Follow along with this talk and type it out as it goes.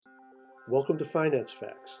Welcome to Finance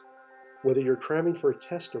Facts. Whether you're cramming for a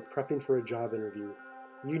test or prepping for a job interview,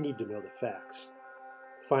 you need to know the facts.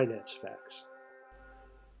 Finance Facts.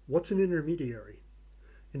 What's an intermediary?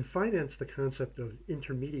 In finance, the concept of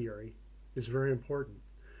intermediary is very important.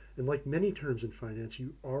 And like many terms in finance,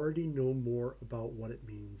 you already know more about what it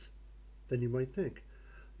means than you might think.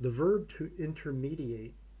 The verb to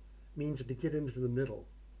intermediate means to get into the middle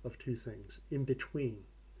of two things, in between.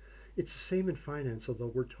 It's the same in finance,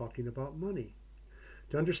 although we're talking about money.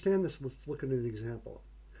 To understand this, let's look at an example.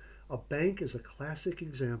 A bank is a classic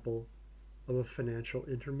example of a financial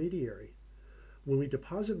intermediary. When we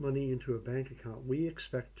deposit money into a bank account, we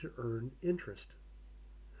expect to earn interest.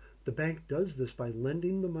 The bank does this by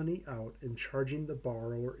lending the money out and charging the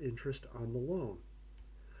borrower interest on the loan.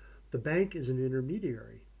 The bank is an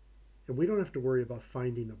intermediary, and we don't have to worry about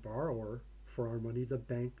finding a borrower for our money. The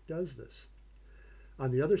bank does this. On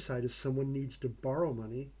the other side, if someone needs to borrow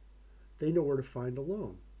money, they know where to find a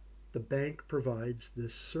loan. The bank provides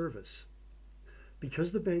this service.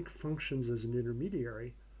 Because the bank functions as an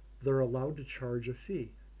intermediary, they're allowed to charge a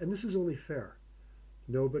fee. And this is only fair.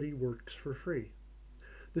 Nobody works for free.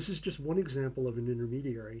 This is just one example of an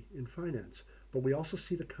intermediary in finance, but we also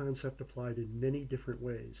see the concept applied in many different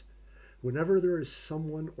ways. Whenever there is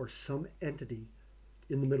someone or some entity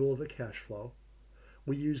in the middle of a cash flow,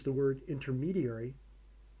 we use the word intermediary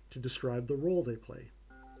to describe the role they play.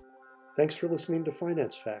 Thanks for listening to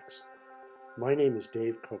Finance Facts. My name is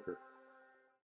Dave Coker.